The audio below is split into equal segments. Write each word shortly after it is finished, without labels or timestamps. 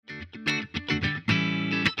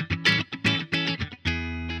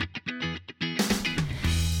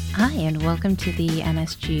Hi, and welcome to the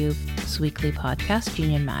NSGU's weekly podcast,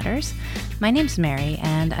 Union Matters. My name's Mary,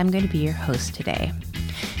 and I'm going to be your host today.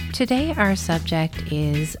 Today, our subject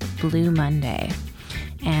is Blue Monday,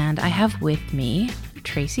 and I have with me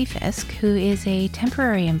Tracey Fisk, who is a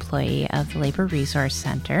temporary employee of the Labor Resource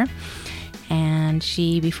Center. And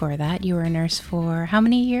before that, you were a nurse for how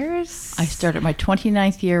many years? I started my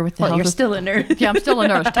 29th year with the Well, you're still a nurse. Yeah, I'm still a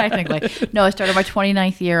nurse, technically. No, I started my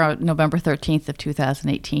 29th year on November 13th of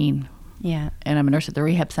 2018. Yeah. And I'm a nurse at the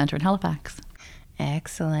Rehab Center in Halifax.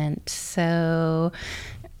 Excellent. So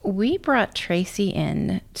we brought Tracey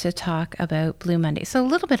in to talk about Blue Monday. So a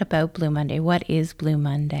little bit about Blue Monday. What is Blue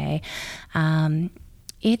Monday?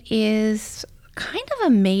 It is kind of a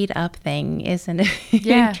made-up thing, isn't it?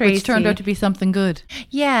 Yeah, Tracey? Which turned out to be something good.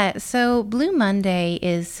 Yeah, so Blue Monday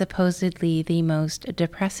is supposedly the most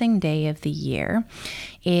depressing day of the year.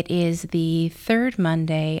 It is the third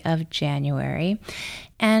Monday of January.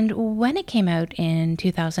 And when it came out in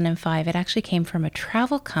 2005, it actually came from a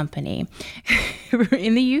travel company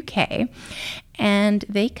in the UK. And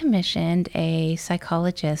they commissioned a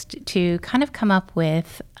psychologist to kind of come up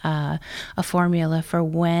with a formula for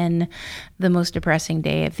when the most depressing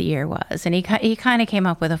day of the year was. And he kind of came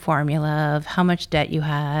up with a formula of how much debt you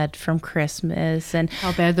had from Christmas and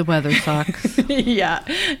how bad the weather sucks. Yeah,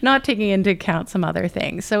 not taking into account some other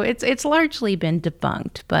things. So it's largely been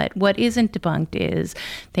debunked. But what isn't debunked is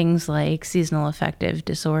things like seasonal affective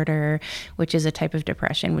disorder, which is a type of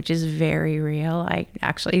depression, which is very real. I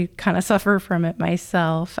actually kind of suffer from it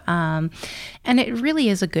myself. And it really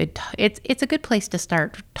is it's a good place to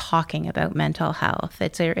start talking about mental health.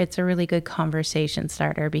 It's a really good conversation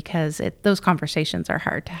starter because those conversations are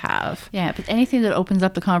hard to have. Yeah, but anything that opens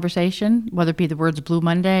up the conversation, whether it be the words Blue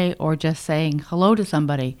Monday or just saying hello to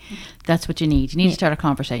somebody, that's what you need. You need to start a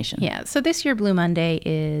conversation. Yeah, so this year Blue Monday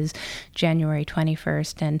is January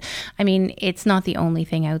 21st. And I mean, it's not the only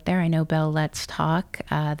thing out there. I know Bell Let's Talk.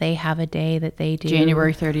 They have a day that they do.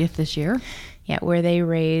 January 30th this year. Yeah, where they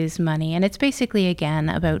raise money. And it's basically, again,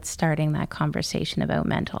 about starting that conversation about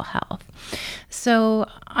mental health. So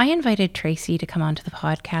I invited Tracey to come onto the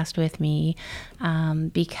podcast with me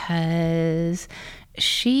because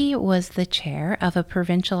she was the chair of a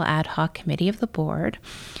provincial ad hoc committee of the board.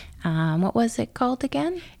 What was it called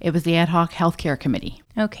again? It was the Ad Hoc Healthcare Committee.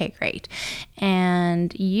 Okay, great.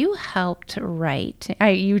 And you helped write,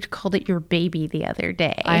 you called it your baby the other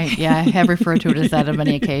day. I have referred to it as that on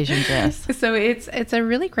many occasions, yes. So it's a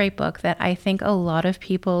really great book that I think a lot of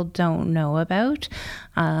people don't know about.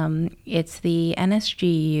 It's the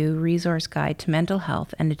NSGU Resource Guide to Mental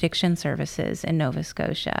Health and Addiction Services in Nova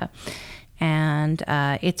Scotia. And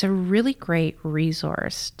it's a really great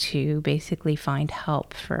resource to basically find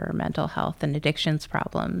help for mental health and addictions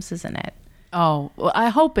problems, isn't it? Oh, well, I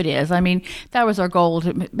hope it is. I mean, that was our goal,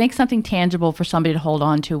 to make something tangible for somebody to hold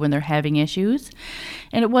on to when they're having issues.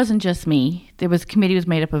 And it wasn't just me. The committee was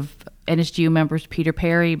made up of NSGU members Peter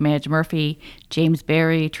Perry, Madge Murphy, James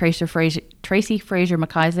Barry, Tracy Fraser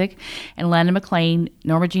McIsaac, and Landon McLean,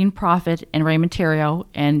 Norma Jean Prophet, and Raymond Theriault.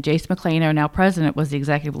 And Jason McLean, our now president, was the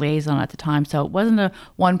executive liaison at the time. So it wasn't a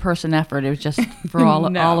one-person effort. It was just for all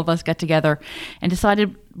of us got together and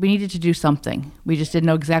decided we needed to do something. We just didn't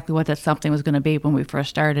know exactly what that something was going to be when we first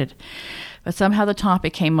started. But somehow the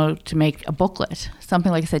topic came out to make a booklet,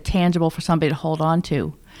 something, like I said, tangible for somebody to hold on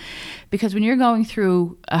to. Because when you're going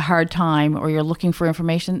through a hard time or you're looking for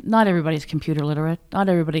information, not everybody's computer literate. Not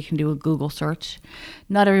everybody can do a Google search.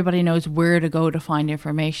 Not everybody knows where to go to find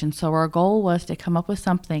information. So our goal was to come up with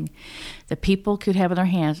something that people could have in their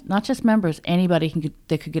hands, not just members, anybody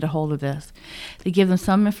that could get a hold of this, to give them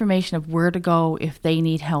some information of where to go if they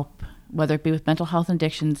need help, whether it be with mental health and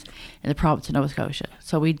addictions in the province of Nova Scotia.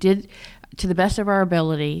 So we did, to the best of our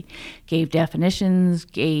ability, gave definitions,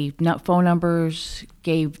 gave phone numbers,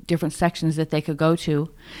 gave different sections that they could go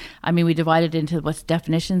to. I mean, we divided into what's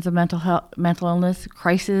definitions of mental illness,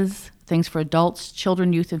 crisis, things for adults,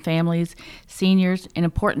 children, youth, and families, seniors, and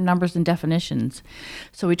important numbers and definitions.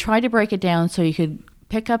 So we tried to break it down so you could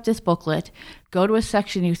pick up this booklet, go to a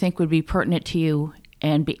section you think would be pertinent to you,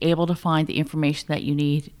 and be able to find the information that you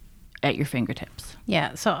need at your fingertips.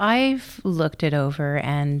 Yeah, so I've looked it over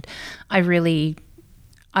and I've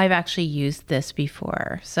actually used this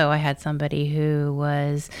before. So I had somebody who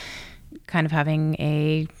was kind of having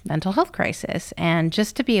a mental health crisis. And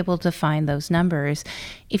just to be able to find those numbers,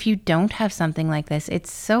 if you don't have something like this,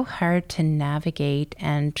 it's so hard to navigate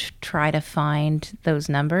and try to find those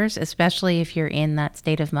numbers, especially if you're in that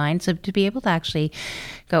state of mind. So to be able to actually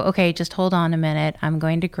go, okay, just hold on a minute, I'm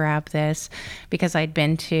going to grab this, because I'd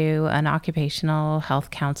been to an occupational health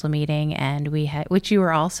council meeting, and we had, which you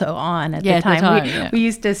were also on at the time. We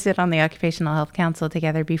used to sit on the occupational health council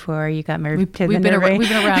together before you got married to the We've been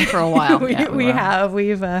around for a while. We have.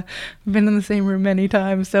 We've been in the same room many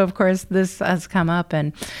times. So, of course, this has come up.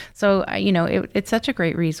 And so, it's such a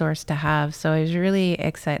great resource to have. So I was really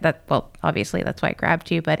excited. Obviously, that's why I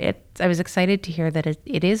grabbed you. But I was excited to hear that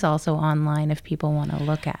it is also online if people want to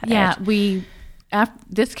look at it. Yeah,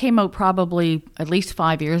 this came out probably at least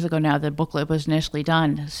 5 years ago now. The booklet was initially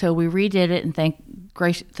done. So we redid it, and thank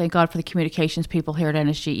God for the communications people here at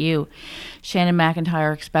NSGU. Shannon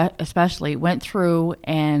McIntyre especially went through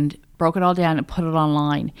and broke it all down and put it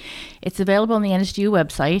online. It's available on the NSGU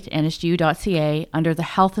website, nsgu.ca, under the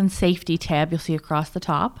Health and Safety tab. You'll see across the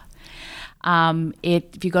top.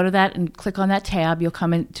 If you go to that and click on that tab, you'll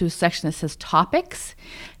come into a section that says Topics.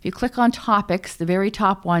 If you click on Topics, the very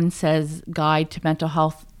top one says Guide to Mental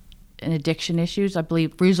Health and Addiction Issues. I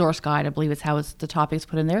believe Resource Guide, I believe is how the topic's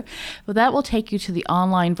put in there. But that will take you to the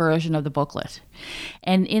online version of the booklet.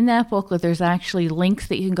 And in that booklet, there's actually links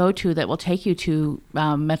that you can go to that will take you to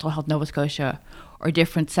Mental Health Nova Scotia or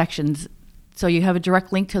different sections. So you have a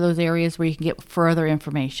direct link to those areas where you can get further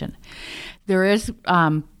information. There is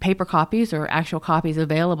paper copies or actual copies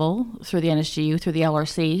available through the NSGU, through the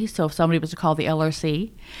LRC. So if somebody was to call the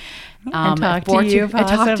LRC, and talk to you,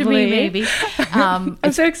 possibly. Talk to me, maybe.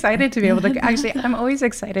 I'm so excited to be able to. Actually, I'm always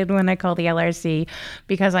excited when I call the LRC,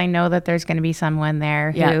 because I know that there's going to be someone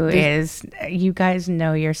there who is. You guys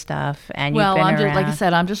know your stuff, and you've been around. Like I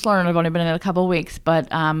said, I'm just learning. I've only been in it a couple of weeks, but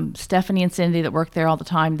Stephanie and Cindy that work there all the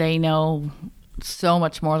time, they know so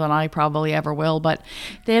much more than I probably ever will, but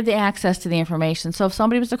they have the access to the information. So if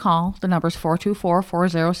somebody was to call, the number is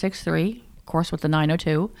 424-4063. Of course, with the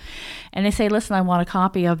 902, and they say, listen, I want a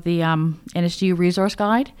copy of the NSGU resource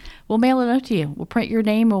guide, we'll mail it out to you. We'll print your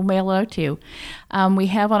name, we'll mail it out to you. We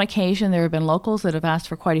have on occasion, there have been locals that have asked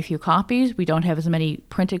for quite a few copies. We don't have as many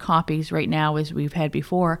printed copies right now as we've had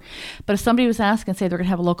before, but if somebody was asking, say they're going to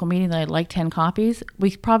have a local meeting that I'd like 10 copies,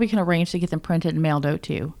 we probably can arrange to get them printed and mailed out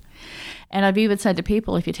to you. And I've even said to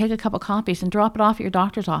people, if you take a couple copies and drop it off at your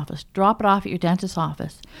doctor's office, drop it off at your dentist's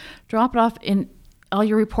office, drop it off in all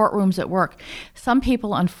your report rooms at work. Some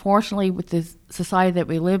people, unfortunately, with the society that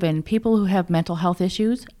we live in, people who have mental health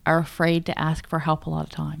issues are afraid to ask for help a lot of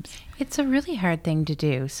times. It's a really hard thing to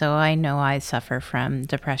do. So I know I suffer from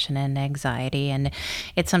depression and anxiety, and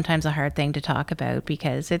it's sometimes a hard thing to talk about,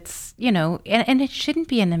 because it's, and it shouldn't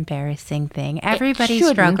be an embarrassing thing. Everybody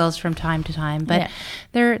struggles from time to time, but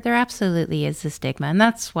there absolutely is a stigma. And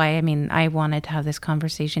that's why, I wanted to have this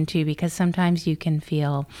conversation too, because sometimes you can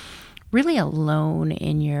feel really alone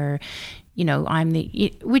in your,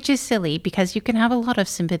 which is silly, because you can have a lot of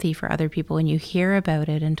sympathy for other people when you hear about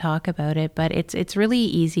it and talk about it, but it's really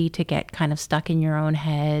easy to get kind of stuck in your own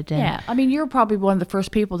head. And you're probably one of the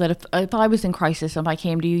first people that if I was in crisis, if I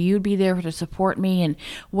came to you, you'd be there to support me, and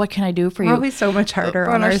what can I do for you? We're always so much harder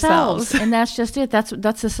on ourselves. And that's just it. That's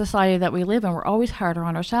the society that we live in. We're always harder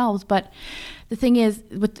on ourselves, but the thing is,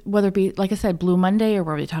 whether it be, like I said, Blue Monday, or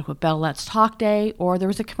where we talk about Bell Let's Talk Day, or there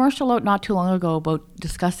was a commercial out not too long ago about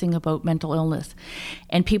discussing about mental illness,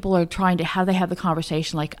 and people are trying to, how they have the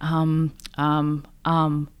conversation like, oh,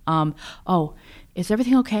 is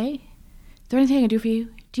everything okay? Is there anything I can do for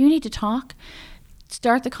you? Do you need to talk?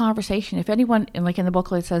 Start the conversation. If anyone, and like in the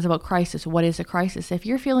booklet it says about crisis, what is a crisis? If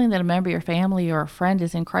you're feeling that a member of your family or a friend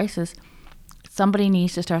is in crisis, somebody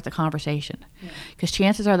needs to start the conversation, because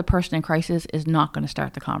chances are the person in crisis is not going to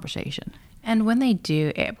start the conversation. And when they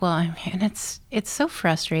do, it's so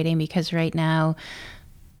frustrating, because right now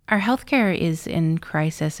our healthcare is in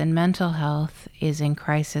crisis, and mental health is in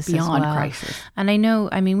crisis beyond as well. Crisis.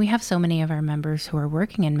 And we have so many of our members who are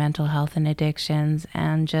working in mental health and addictions,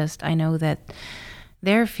 and I know that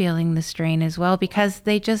they're feeling the strain as well, because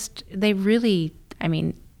they really,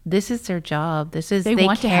 this is their job.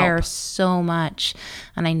 They care so much,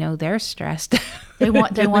 and I know they're stressed. They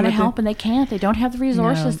want to help, and they can't. They don't have the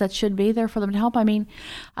resources that should be there for them to help. I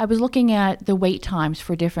was looking at the wait times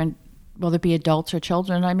for different, whether it be adults or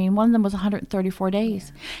children. One of them was 134 days.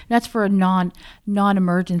 And that's for a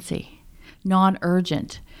non-emergency,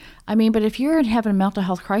 non-urgent. But if you're having a mental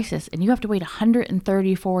health crisis and you have to wait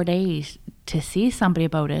 134 days to see somebody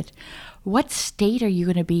about it, what state are you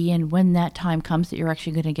going to be in when that time comes that you're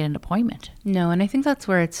actually going to get an appointment? No, and I think that's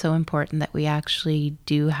where it's so important that we actually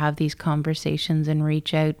do have these conversations and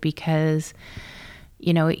reach out, because,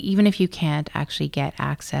 you know, even if you can't actually get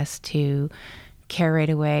access to care right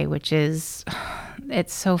away, which is,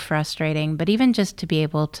 it's so frustrating, but even just to be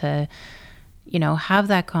able to, you know, have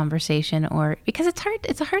that conversation, or because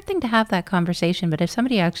it's a hard thing to have that conversation, but if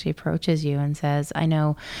somebody actually approaches you and says, I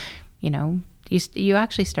know, you know, you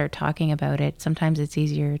actually start talking about it. Sometimes it's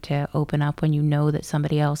easier to open up when you know that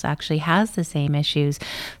somebody else actually has the same issues.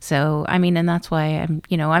 So, I mean, and that's why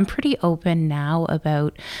I'm pretty open now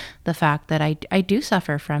about the fact that I do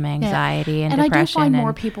suffer from anxiety and depression. And I do find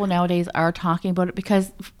more people nowadays are talking about it,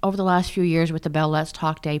 because over the last few years with the Bell Let's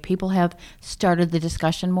Talk Day, people have started the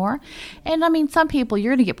discussion more. And I mean, some people,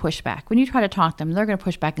 you're going to get pushback. When you try to talk to them, they're going to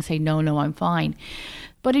push back and say, no, I'm fine.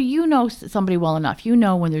 But if you know somebody well enough, you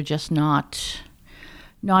know when they're just not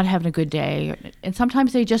having a good day. And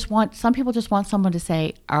sometimes some people just want someone to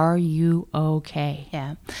say, are you okay?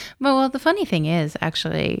 Yeah. Well, the funny thing is,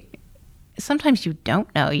 actually, sometimes you don't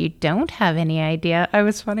know. You don't have any idea. I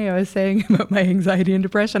was saying about my anxiety and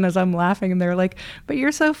depression as I'm laughing, and they're like, but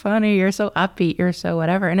you're so funny, you're so upbeat, you're so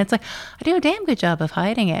whatever. And it's like, I do a damn good job of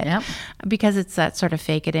hiding it. Yep. Because it's that sort of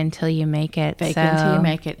fake it until you make it. Fake it until you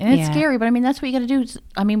make it. And it's scary, but I mean, that's what you got to do.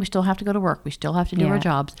 I mean, we still have to go to work. We still have to do our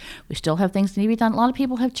jobs. We still have things that need to be done. A lot of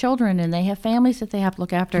people have children and they have families that they have to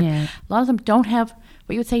look after. Yeah. A lot of them don't have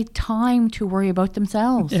what you would say time to worry about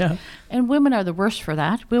themselves. Yeah. And women are the worst for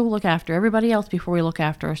that. We'll look after everybody else before we look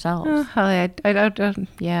after ourselves. I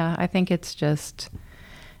think it's just,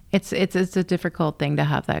 it's a difficult thing to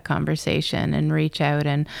have that conversation and reach out.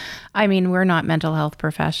 And I mean, we're not mental health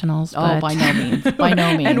professionals. Oh, by no means. By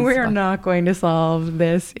no means. And we're not going to solve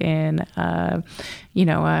this in, a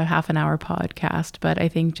half an hour podcast. But I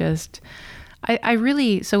think just,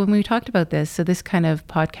 so when we talked about this, so this kind of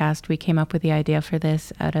podcast, we came up with the idea for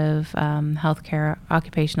this out of healthcare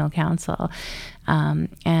occupational council.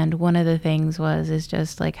 And one of the things is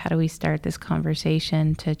just like, how do we start this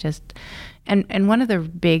conversation to just, and one of the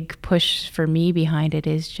big push for me behind it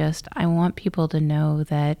is just, I want people to know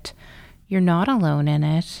that you're not alone in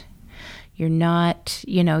it. You're not,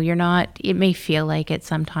 it may feel like it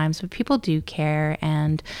sometimes, but people do care.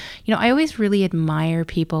 And, I always really admire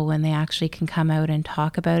people when they actually can come out and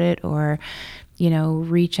talk about it, or,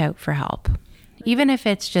 reach out for help. Even if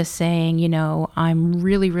it's just saying, I'm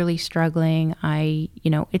really, really struggling.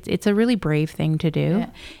 It's a really brave thing to do. Yeah.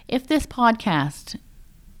 If this podcast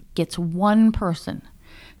gets one person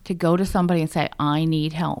to go to somebody and say, I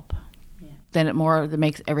need help, then that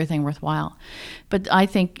makes everything worthwhile. But I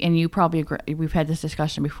think, and you probably agree, we've had this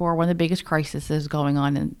discussion before, one of the biggest crises going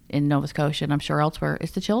on in Nova Scotia, and I'm sure elsewhere,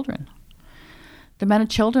 is the children. The amount of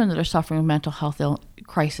children that are suffering with mental health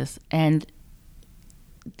crisis. And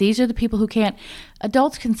these are the people who can't.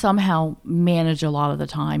 Adults can somehow manage a lot of the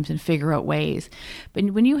times and figure out ways.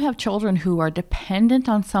 But when you have children who are dependent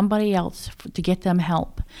on somebody else to get them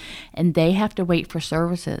help, and they have to wait for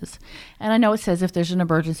services, and I know it says if there's an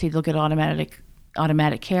emergency, they'll get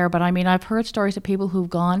automatic care, but I mean, I've heard stories of people who've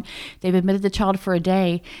gone, they've admitted the child for a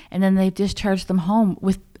day, and then they've discharged them home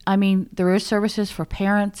there is services for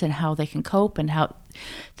parents and how they can cope and how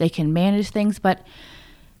they can manage things, but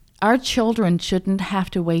our children shouldn't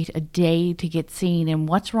have to wait a day to get seen. And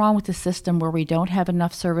what's wrong with the system where we don't have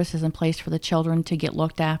enough services in place for the children to get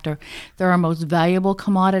looked after? They're our most valuable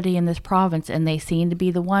commodity in this province, and they seem to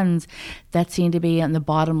be the ones that seem to be on the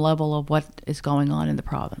bottom level of what is going on in the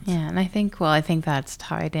province. Yeah, and I think that's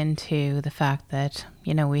tied into the fact that,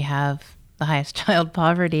 we have the highest child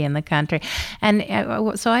poverty in the country. And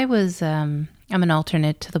so I'm an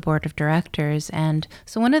alternate to the board of directors. And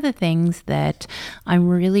so one of the things that I'm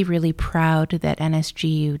really, really proud that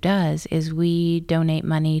NSGU does is we donate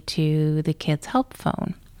money to the Kids Help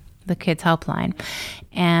Phone, the Kids Helpline.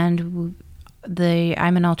 And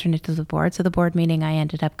I'm an alternate to the board. So the board meeting I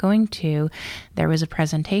ended up going to, there was a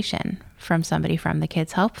presentation from somebody from the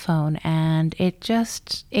Kids Help Phone. And it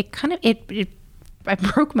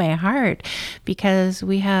broke my heart, because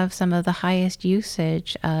we have some of the highest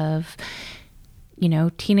usage of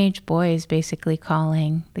teenage boys basically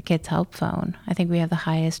calling the Kids Help Phone. I think we have the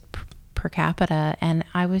highest per capita, and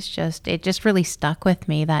it just really stuck with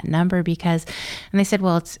me, that number, and they said,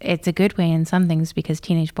 well, it's a good way in some things, because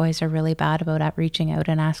teenage boys are really bad about reaching out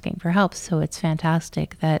and asking for help. So it's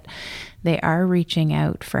fantastic that they are reaching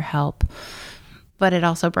out for help. But it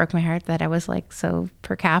also broke my heart that I was like, so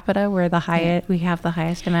per capita, we have the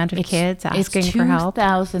highest amount of kids asking for help.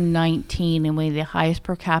 It's 2019, and we have the highest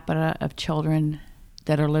per capita of children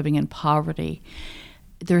that are living in poverty.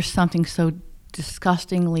 there's something so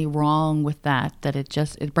disgustingly wrong with that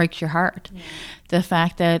it breaks your heart. Yeah. The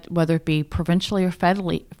fact that whether it be provincially or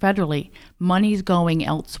federally, money's going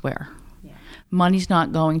elsewhere. Yeah. Money's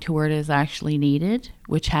not going to where it is actually needed,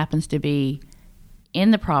 which happens to be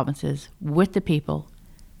in the provinces with the people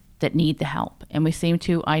that need the help. And we seem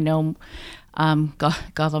to, I know, God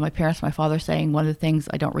love my parents, my father saying one of the things,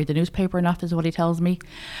 I don't read the newspaper enough is what he tells me,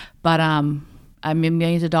 but I mean,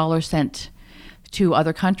 millions of dollars sent to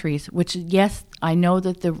other countries, which, yes, I know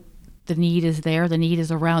that the need is there, the need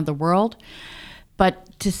is around the world,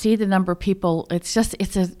 but to see the number of people, it's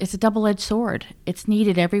a double-edged sword. It's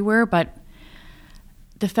needed everywhere, but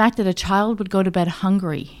the fact that a child would go to bed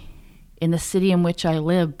hungry in the city in which I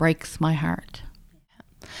live breaks my heart.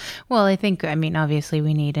 Well, I mean, obviously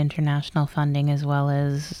we need international funding as well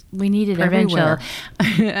as we need it provincial.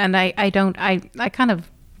 Everywhere. And I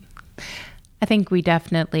think we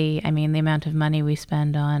definitely, I mean, the amount of money we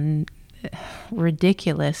spend on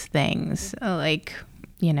ridiculous things, like,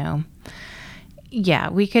 yeah,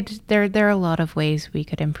 we could, there are a lot of ways we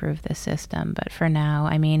could improve the system. But for now,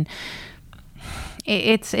 I mean,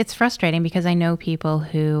 it's frustrating because I know people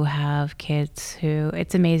who have kids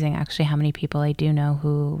it's amazing actually how many people I do know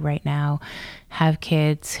who right now have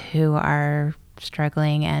kids who are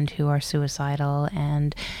struggling and who are suicidal,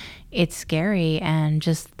 and it's scary, and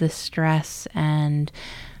just the stress, and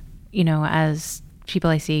as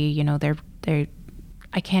people I see, they're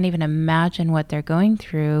I can't even imagine what they're going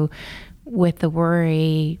through with the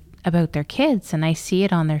worry about their kids, and I see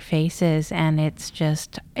it on their faces, and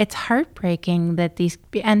it's heartbreaking that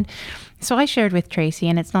and so I shared with Tracey,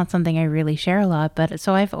 and it's not something I really share a lot, but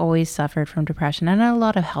so I've always suffered from depression and a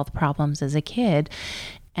lot of health problems as a kid.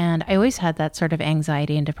 And I always had that sort of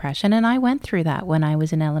anxiety and depression. And I went through that when I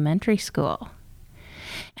was in elementary school.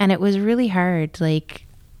 And it was really hard,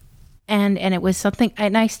 and it was something,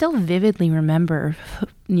 and I still vividly remember,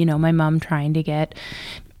 my mom trying to get,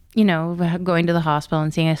 going to the hospital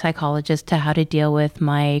and seeing a psychologist to how to deal with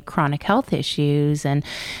my chronic health issues and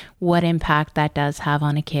what impact that does have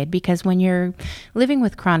on a kid. Because when you're living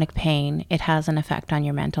with chronic pain, it has an effect on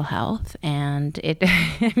your mental health. And it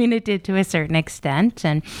did to a certain extent.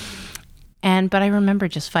 But I remember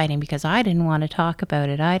just fighting because I didn't want to talk about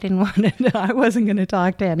it. I wasn't going to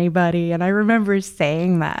talk to anybody. And I remember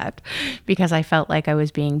saying that because I felt like I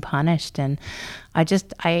was being punished. And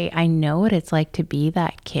I know what it's like to be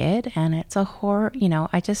that kid. And it's a horror,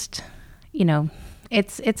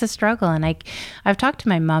 it's a struggle. And I've talked to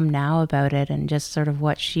my mom now about it and just sort of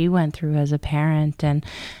what she went through as a parent and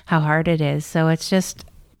how hard it is. So it's just,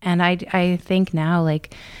 and I think now,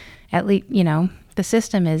 at least, the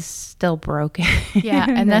system is still broken. Yeah,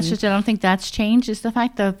 and that's just, I don't think that's changed. It's the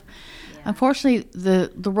fact that, unfortunately,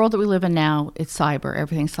 the world that we live in now, it's cyber.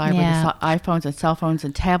 Everything's cyber. Yeah. iPhones and cell phones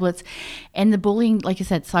and tablets. And the bullying, like you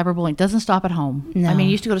said, cyberbullying doesn't stop at home. No. I mean,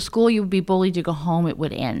 you used to go to school, you would be bullied, you go home, it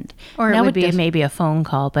would end. Or now it would be maybe a phone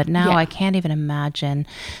call. But now I can't even imagine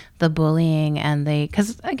the bullying and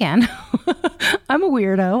because again, I'm a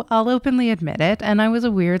weirdo. I'll openly admit it. And I was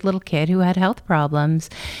a weird little kid who had health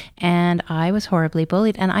problems, and I was horribly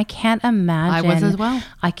bullied. And I can't imagine. I was as well.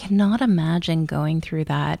 I cannot imagine going through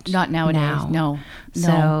that. Not nowadays. Now. No.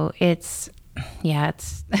 So it's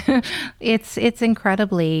it's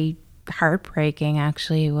incredibly heartbreaking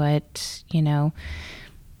actually what,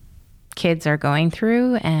 kids are going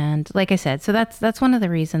through. And like I said, so that's one of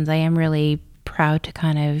the reasons I am really proud to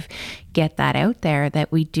kind of get that out there,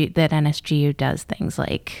 that NSGU does things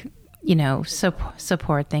like,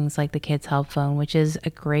 support things like the Kids Help Phone, which is a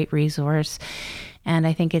great resource. And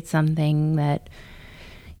I think it's something that,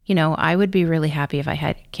 I would be really happy if I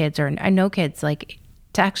had kids, or I know kids, to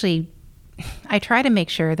actually, I try to make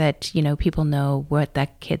sure that, people know what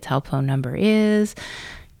that Kids Help Phone number is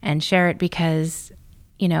and share it, because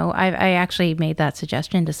I actually made that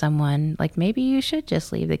suggestion to someone, maybe you should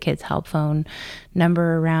just leave the Kids Help Phone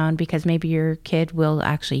number around, because maybe your kid will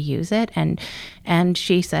actually use it. And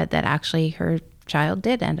she said that actually her child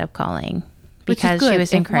did end up calling because she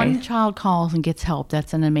was in crisis. If one child calls and gets help,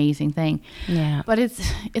 that's an amazing thing. Yeah. But it's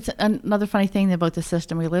another funny thing about the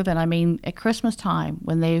system we live in. I mean, at Christmas time,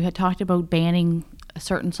 when they had talked about banning a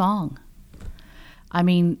certain song, I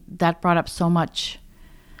mean, that brought up so much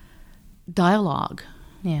dialogue.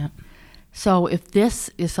 Yeah. So if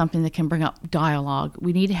this is something that can bring up dialogue,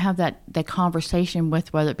 we need to have that conversation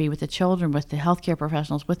with, whether it be with the children, with the healthcare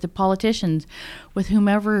professionals, with the politicians, with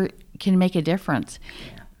whomever can make a difference.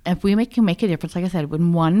 Yeah. If we can make a difference, like I said,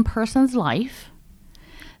 in one person's life,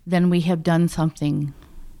 then we have done something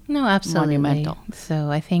absolutely monumental.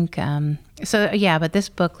 So I think So yeah, but this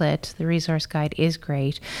booklet, the resource guide, is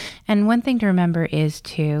great. And one thing to remember is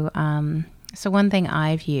to, so one thing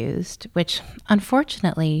I've used, which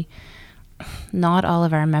unfortunately not all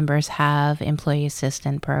of our members have employee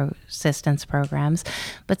assistance programs,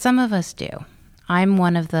 but some of us do. I'm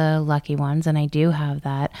one of the lucky ones, and I do have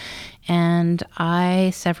that. And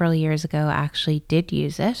I, several years ago, actually did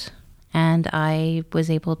use it. And I was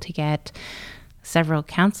able to get several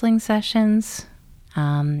counseling sessions.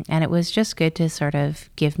 And it was just good to sort of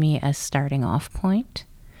give me a starting off point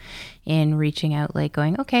in reaching out, like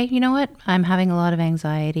going, okay, you know what? I'm having a lot of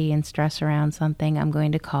anxiety and stress around something. I'm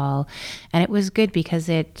going to call. And it was good because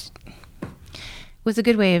it was a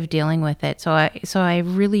good way of dealing with it. So I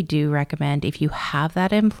really do recommend, if you have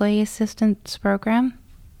that employee assistance program,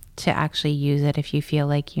 to actually use it if you feel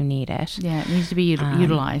like you need it. Yeah, it needs to be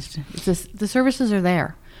utilized. It's just, the services are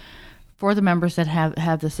there. For the members that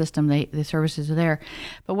have the system, the services are there.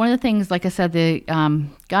 But one of the things, like I said, the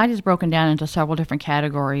guide is broken down into several different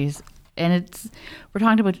categories. And we're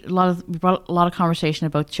talking about we brought a lot of conversation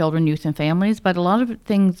about children, youth, and families, but a lot of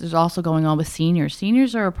things is also going on with seniors.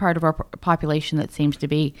 Seniors are a part of our population that seems to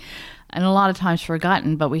be, and a lot of times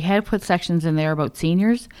forgotten, but we had put sections in there about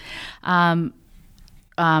seniors.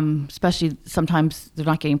 Especially sometimes they're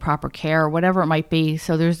not getting proper care or whatever it might be.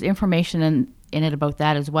 So there's information in it about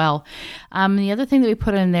that as well. The other thing that we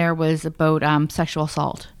put in there was about sexual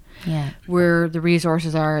assault. Yeah. Where the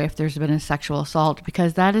resources are if there's been a sexual assault,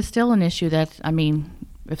 because that is still an issue that, I mean,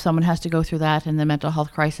 if someone has to go through that and the mental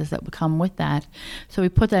health crisis that would come with that. So we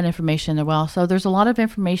put that information in there well. So there's a lot of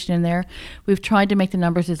information in there. We've tried to make the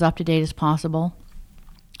numbers as up to date as possible.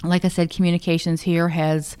 Like I said, Communications here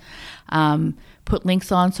has put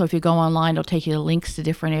links on. So if you go online, it'll take you to links to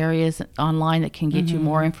different areas online that can get you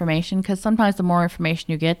more information. Because sometimes the more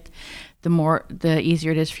information you get, the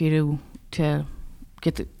easier it is for you to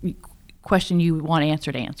get the question you want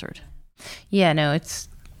answered. Yeah, no, it's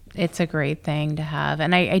a great thing to have.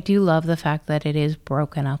 And I do love the fact that it is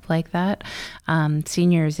broken up like that.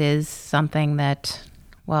 Seniors is something that,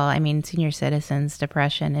 well, I mean, senior citizens,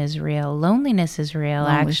 depression is real. Loneliness is real,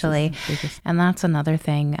 actually. And that's another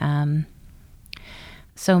thing.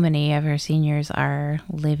 So many of our seniors are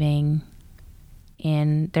living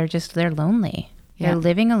they're lonely. They're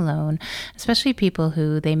living alone, especially people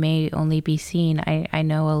who they may only be seen. I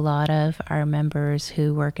know a lot of our members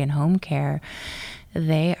who work in home care.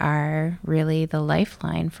 They are really the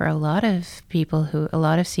lifeline for a lot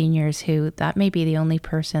of seniors who that may be the only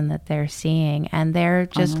person that they're seeing, and they're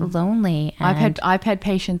just lonely. And I've had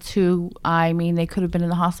patients who, I mean, they could have been in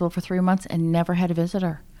the hospital for 3 months and never had a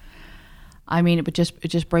visitor. I mean, it would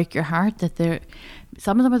just break your heart that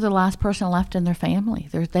some of them are the last person left in their family.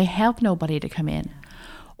 They have nobody to come in.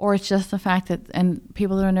 Or it's just the fact that, and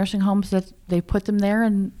people that are in nursing homes, that they put them there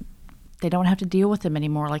and they don't have to deal with them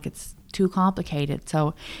anymore. Like, it's too complicated.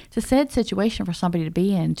 So it's a sad situation for somebody to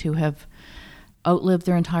be in, to have outlived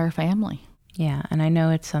their entire family. Yeah, and I know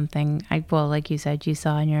it's something, like you said, you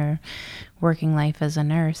saw in your working life as a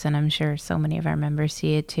nurse, and I'm sure so many of our members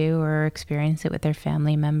see it too or experience it with their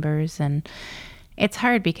family members. And it's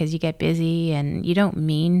hard because you get busy and you don't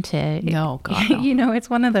mean to. No, God, no. You know, it's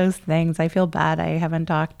one of those things. I feel bad I haven't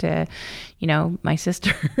talked to, my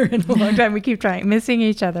sister in a long time. We keep missing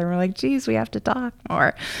each other. We're like, geez, we have to talk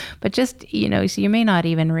more. But just, so you may not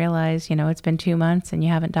even realize, it's been 2 months and you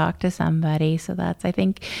haven't talked to somebody. So I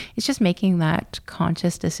think it's just making that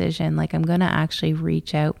conscious decision. Like, I'm going to actually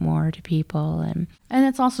reach out more to people. And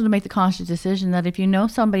it's also to make the conscious decision that if you know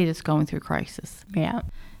somebody that's going through crisis. Yeah.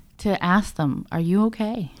 To ask them, are you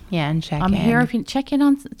okay? Yeah, and check in. I'm here if you check in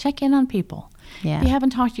on people. Yeah. If you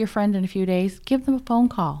haven't talked to your friend in a few days, give them a phone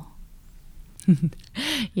call.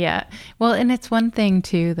 Yeah. Well, and it's one thing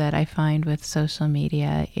too that I find with social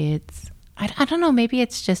media, I don't know, maybe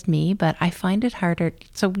it's just me, but I find it harder.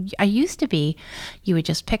 So I used to be, you would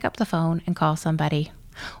just pick up the phone and call somebody,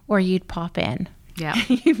 or you'd pop in. Yeah.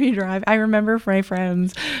 If you drive, I remember my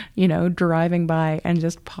friends, driving by and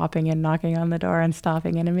just popping in, knocking on the door and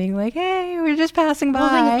stopping in and being like, hey, we're just passing by.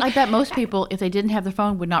 Well, I bet most people, if they didn't have their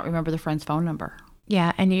phone, would not remember their friend's phone number.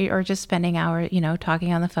 Yeah, and you are just spending hours,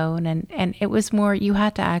 talking on the phone, and it was more, you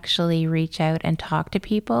had to actually reach out and talk to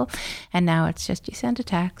people, and now it's just you send a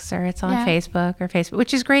text or it's on Facebook,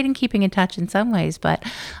 which is great in keeping in touch in some ways, but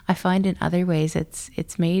I find in other ways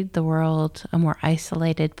it's made the world a more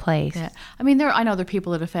isolated place. Yeah. I mean, I know there are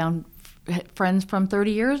people that have found friends from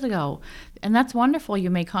 30 years ago, and that's wonderful.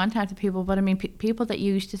 You may contact the people, but I mean, people that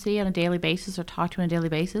you used to see on a daily basis or talk to on a daily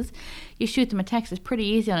basis, you shoot them a text. It's pretty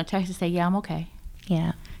easy on a text to say, yeah, I'm okay.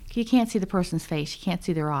 Yeah. You can't see the person's face. You can't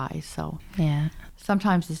see their eyes. So yeah,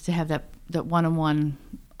 sometimes it's to have that one-on-one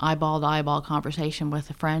eyeball-to-eyeball conversation with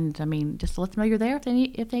a friend. I mean, just let them know you're there if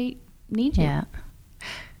they need you. Yeah.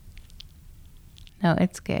 No,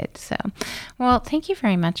 it's good. So, well, thank you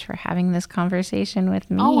very much for having this conversation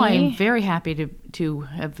with me. Oh, I am very happy to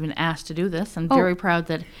have been asked to do this. I'm very proud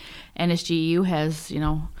that NSGU has,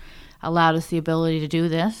 allowed us the ability to do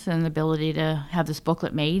this and the ability to have this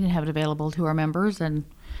booklet made and have it available to our members and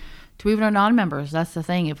to even our non-members. That's the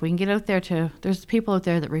thing. If we can get out there there's people out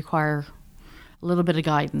there that require a little bit of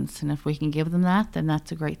guidance, and if we can give them that, then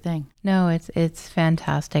that's a great thing. No, it's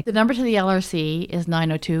fantastic. The number to the LRC is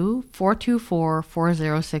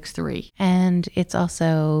 902-424-4063. And it's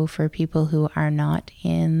also for people who are not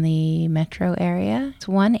in the metro area. It's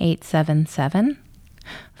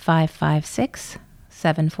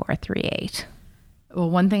 1-877-556-7438. Well,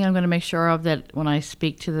 one thing I'm going to make sure of that when I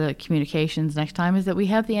speak to the communications next time is that we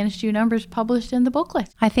have the NSGU numbers published in the booklet.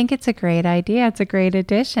 I think it's a great idea. It's a great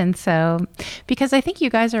addition. So, because I think you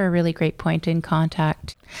guys are a really great point in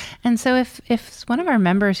contact. And so if one of our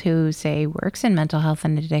members who, say, works in mental health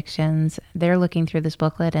and addictions, they're looking through this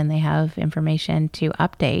booklet and they have information to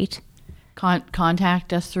update,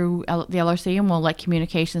 contact us through the LRC and we'll let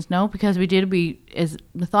communications know, because we as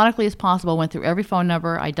methodically as possible went through every phone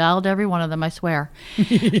number. I dialed every one of them, I swear.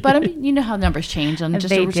 But I mean, you know how numbers change on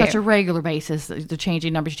such a regular basis. They're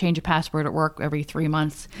changing numbers. You change your password at work every 3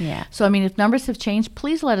 months. Yeah. So I mean, if numbers have changed,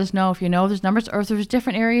 please let us know. If you know there's numbers, or if there's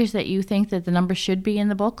different areas that you think that the numbers should be in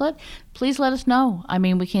the booklet, please let us know. I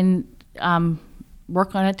mean, we can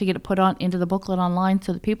work on it to get it put on into the booklet online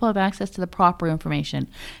so that people have access to the proper information.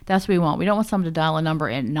 That's what we want. We don't want someone to dial a number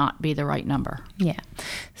and not be the right number. Yeah.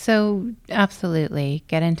 So absolutely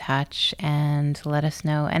get in touch and let us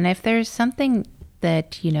know. And if there's something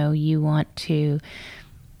that, you want to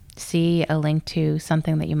see a link to,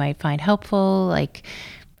 something that you might find helpful, like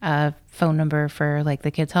a phone number for like the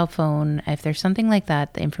kids' help phone, if there's something like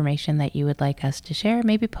that, the information that you would like us to share,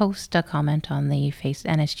 maybe post a comment on the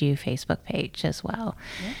NSGU Facebook page as well.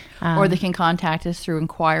 Yeah. Or they can contact us through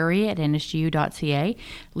inquiry@nsgu.ca,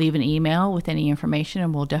 leave an email with any information,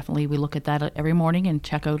 and we look at that every morning and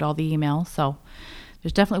check out all the emails. So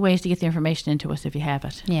there's definitely ways to get the information into us if you have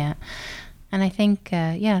it. Yeah. And I think,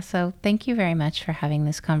 so thank you very much for having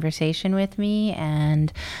this conversation with me,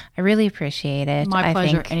 and I really appreciate it. My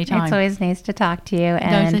pleasure, anytime. It's always nice to talk to you. It's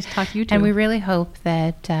nice to talk to you too. And we really hope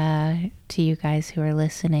that to you guys who are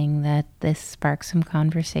listening, that this sparks some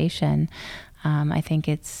conversation. I think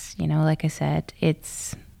it's, like I said,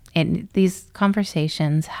 these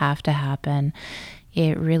conversations have to happen.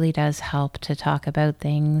 It really does help to talk about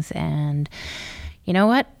things, and you know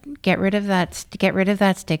what? Get rid of that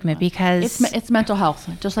stigma, because it's mental health.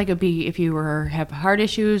 Just like it'd be if you have heart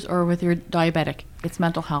issues or with your diabetic, it's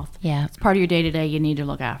mental health. Yeah, it's part of your day to day. You need to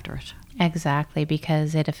look after it. Exactly,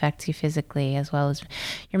 because it affects you physically as well as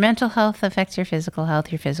your mental health affects your physical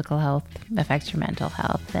health. Your physical health affects your mental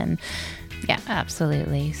health, and yeah,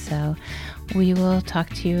 absolutely. So we will talk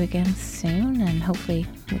to you again soon, and hopefully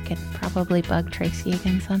we can probably bug Tracey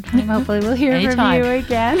again sometime. Hopefully we'll hear from you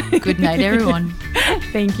again. Good night, everyone.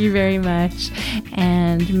 Thank you very much.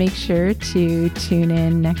 And make sure to tune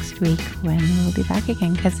in next week when we'll be back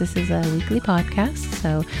again, because this is a weekly podcast.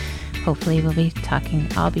 So hopefully I'll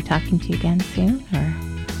be talking to you again soon, or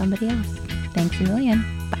somebody else. Thanks a million.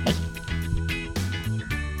 Bye.